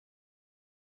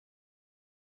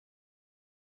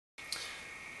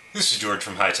This is George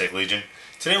from High Tech Legion.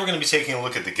 Today we're going to be taking a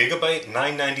look at the Gigabyte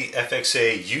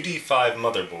 990FXA-UD5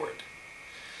 motherboard.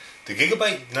 The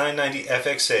Gigabyte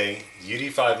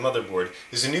 990FXA-UD5 motherboard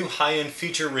is a new high-end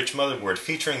feature-rich motherboard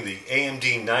featuring the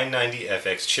AMD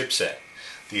 990FX chipset.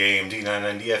 The AMD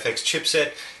 990FX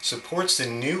chipset supports the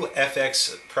new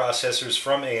FX processors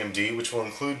from AMD, which will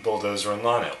include Bulldozer and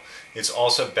Llano. It's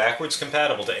also backwards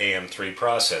compatible to AM3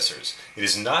 processors. It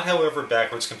is not, however,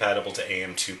 backwards compatible to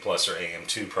AM2 Plus or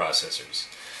AM2 processors.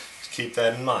 Keep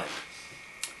that in mind.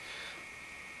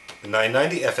 The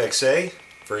 990FXA,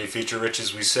 very feature-rich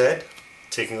as we said.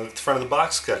 Taking a look at the front of the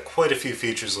box, got quite a few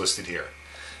features listed here.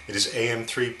 It is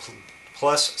AM3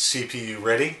 Plus CPU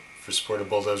ready for support of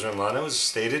Bulldozer and Llano, as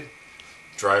stated.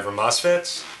 Driver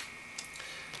MOSFETs,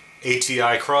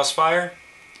 ATI Crossfire,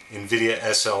 NVIDIA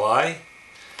SLI,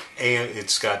 and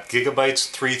it's got Gigabyte's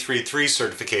 333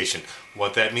 certification.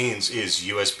 What that means is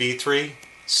USB 3,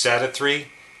 SATA 3,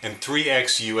 and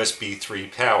 3x USB 3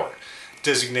 power,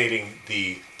 designating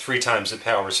the 3 times the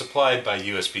power supplied by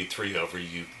USB 3 over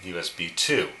USB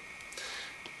 2.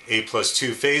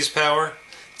 A+2 phase power.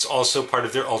 It's also part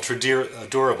of their ultra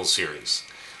durable series.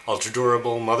 Ultra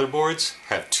durable motherboards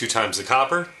have 2 times the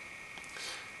copper,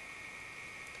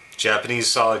 Japanese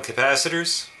solid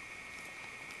capacitors,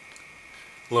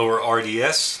 lower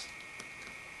RDS,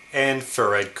 and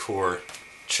ferrite core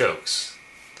chokes.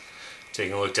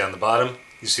 Taking a look down the bottom,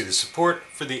 you see the support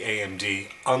for the AMD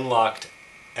unlocked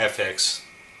FX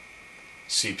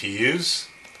CPUs,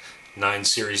 9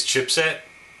 series chipset,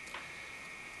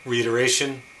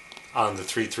 reiteration on the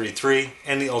 333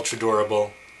 and the ultra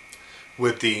durable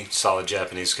with the solid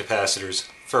Japanese capacitors,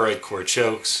 ferrite core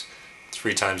chokes,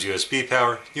 3 times USB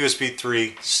power, USB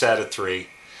 3, SATA 3,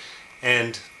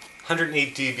 and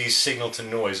 108 dB signal to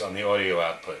noise on the audio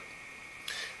output.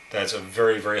 That's a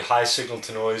very, very high signal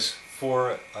to noise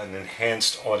for an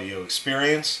enhanced audio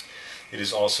experience. It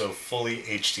is also fully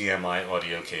HDMI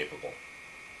audio capable.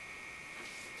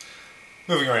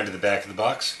 Moving around to the back of the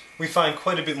box, we find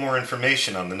quite a bit more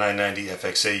information on the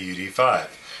 990FXA-UD5.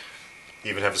 You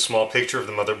even have a small picture of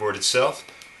the motherboard itself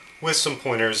with some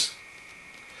pointers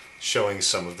showing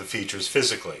some of the features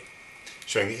physically.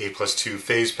 Showing the A+2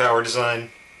 phase power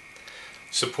design,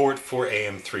 support for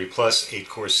AM3 Plus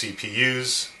 8-core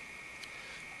CPUs,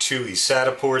 2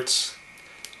 eSATA ports,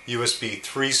 USB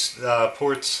 3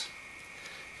 ports,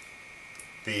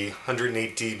 the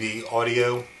 108 dB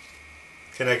audio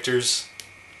connectors,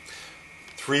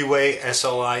 3-way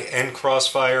SLI and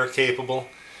Crossfire capable.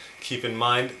 Keep in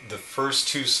mind the first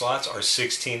 2 slots are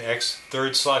 16x,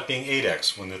 third slot being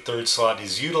 8x. When the third slot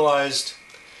is utilized,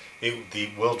 it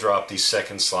will drop the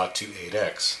second slot to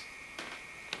 8x.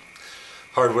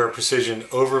 Hardware precision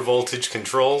over voltage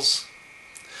controls,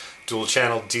 dual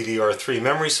channel DDR3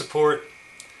 memory support,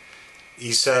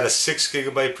 eSATA 6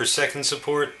 GB per second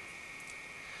support,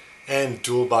 and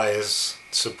dual BIOS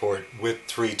support with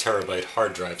 3 TB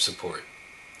hard drive support.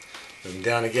 Moving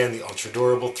down again, the ultra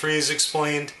durable 3 is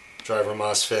explained, driver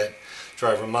MOSFET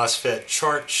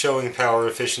chart showing power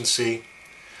efficiency,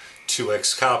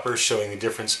 2x copper showing the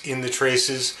difference in the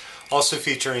traces, also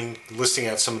listing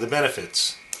out some of the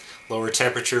benefits. Lower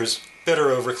temperatures, better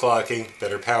overclocking,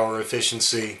 better power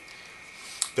efficiency,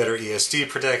 better ESD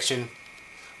protection,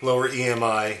 lower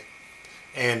EMI,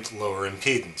 and lower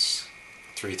impedance.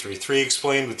 333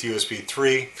 explained with USB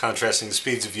 3, contrasting the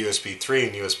speeds of USB 3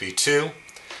 and USB 2.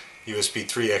 USB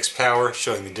 3X power,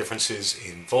 showing the differences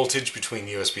in voltage between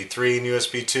USB 3 and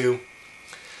USB 2.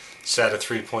 SATA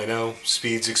 3.0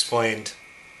 speeds explained.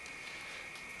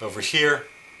 Over here,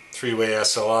 3-way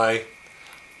SLI.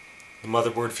 The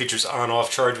motherboard features on-off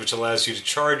charge, which allows you to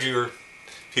charge your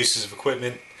pieces of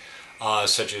equipment,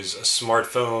 such as a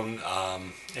smartphone,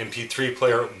 MP3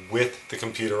 player with the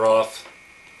computer off.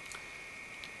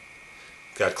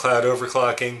 Got cloud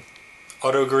overclocking,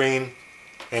 auto green,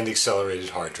 and accelerated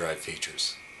hard drive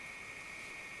features.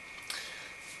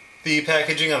 The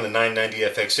packaging on the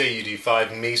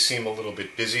 990FXA-UD5 may seem a little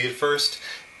bit busy at first,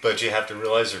 but you have to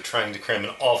realize they're trying to cram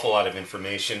an awful lot of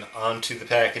information onto the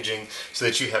packaging so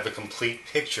that you have a complete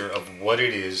picture of what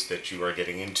it is that you are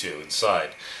getting into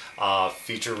inside.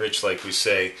 Feature rich, like we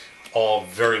say, all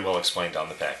very well explained on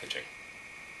the packaging.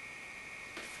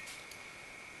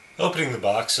 Opening the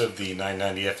box of the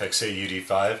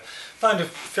 990FXA-UD5, find a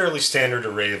fairly standard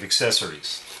array of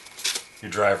accessories. Your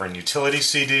driver and utility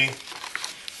CD,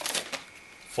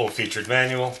 full featured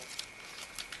manual,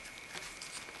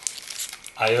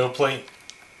 I/O plate,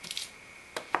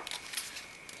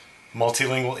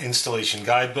 multilingual installation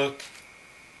guidebook,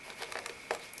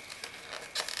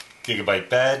 Gigabyte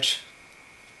badge,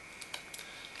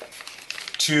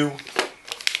 2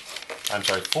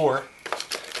 4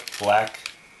 black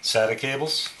SATA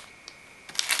cables,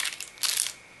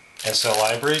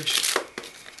 SLI bridge,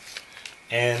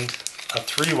 and a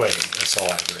 3-way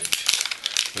SLI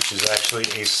bridge, which is actually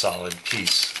a solid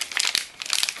piece.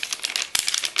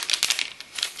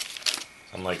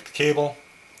 Unlike the cable,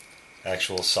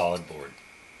 actual solid board.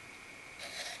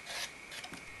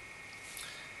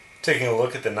 Taking a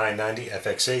look at the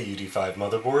 990FXA-UD5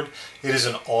 motherboard, it is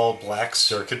an all black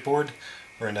circuit board,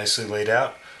 very nicely laid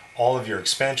out. All of your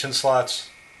expansion slots,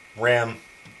 RAM,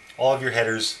 all of your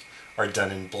headers are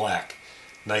done in black.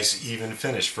 Nice even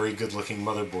finish, very good looking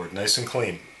motherboard, nice and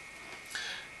clean.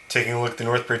 Taking a look at the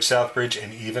North Bridge, South Bridge,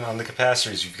 and even on the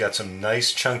capacitors, you've got some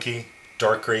nice chunky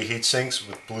dark gray heat sinks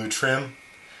with blue trim,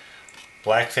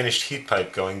 black finished heat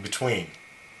pipe going between.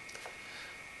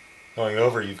 Going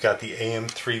over, you've got the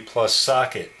AM3 Plus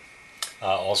socket,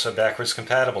 also backwards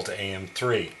compatible to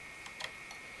AM3.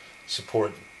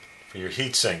 Support for your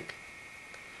heatsink.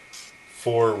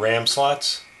 4 RAM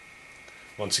slots,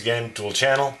 once again dual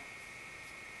channel,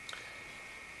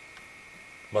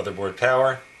 motherboard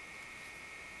power,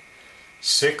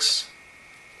 6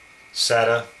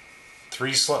 SATA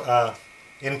 3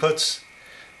 inputs,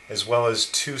 as well as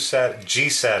 2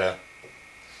 GSATA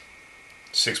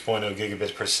 6.0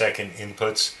 gigabit per second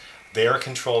inputs. They are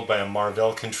controlled by a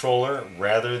Marvell controller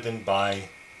rather than by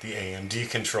the AMD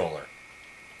controller.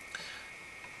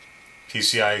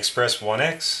 PCI Express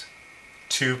 1X,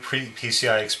 2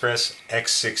 PCI Express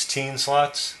X16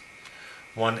 slots,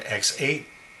 1 X8,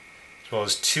 as well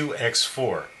as 2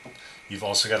 X4. You've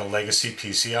also got a legacy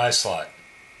PCI slot.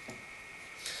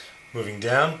 Moving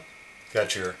down,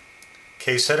 got your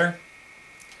case header,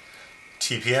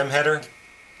 TPM header,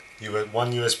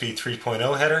 1 USB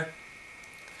 3.0 header,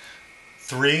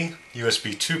 3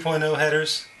 USB 2.0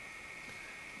 headers,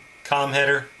 COM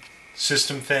header,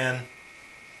 system fan,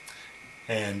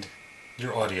 and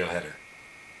your audio header.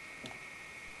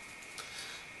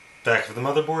 Back of the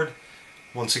motherboard,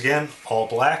 once again, all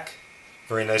black,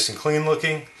 very nice and clean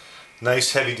looking,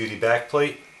 nice heavy duty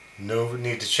backplate. No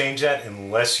need to change that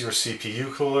unless your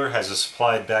CPU cooler has a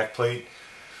supplied backplate,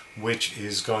 which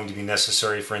is going to be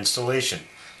necessary for installation.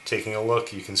 Taking a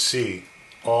look, you can see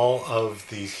all of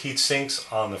the heat sinks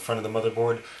on the front of the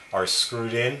motherboard are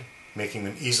screwed in, making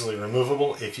them easily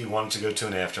removable if you want to go to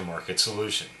an aftermarket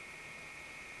solution.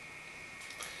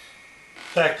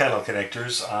 Back panel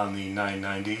connectors on the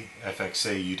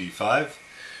 990FXA-UD5.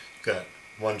 You've got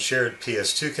 1 shared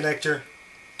PS2 connector,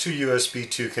 2 USB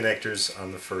 2 connectors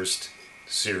on the first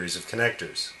series of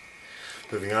connectors.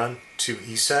 Moving on, 2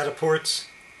 eSATA ports,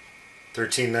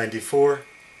 1394,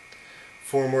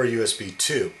 4 more USB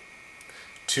 2,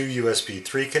 2 USB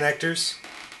 3 connectors,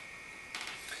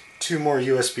 2 more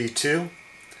USB 2,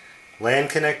 LAN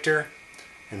connector,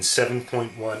 and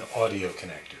 7.1 audio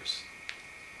connectors.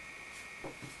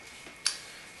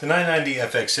 The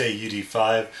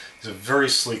 990FXA-UD5 is a very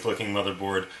sleek looking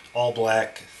motherboard, all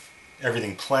black,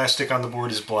 everything plastic on the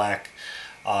board is black.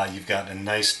 You've got a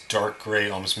nice dark gray,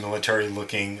 almost military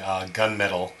looking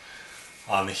gunmetal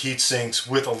on the heat sinks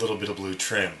with a little bit of blue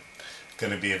trim.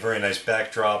 Going to be a very nice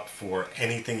backdrop for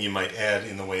anything you might add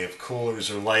in the way of coolers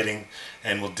or lighting,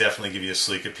 and will definitely give you a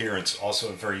sleek appearance. Also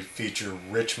a very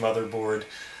feature-rich motherboard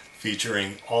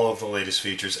featuring all of the latest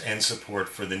features and support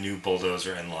for the new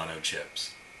Bulldozer and Llano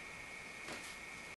chips.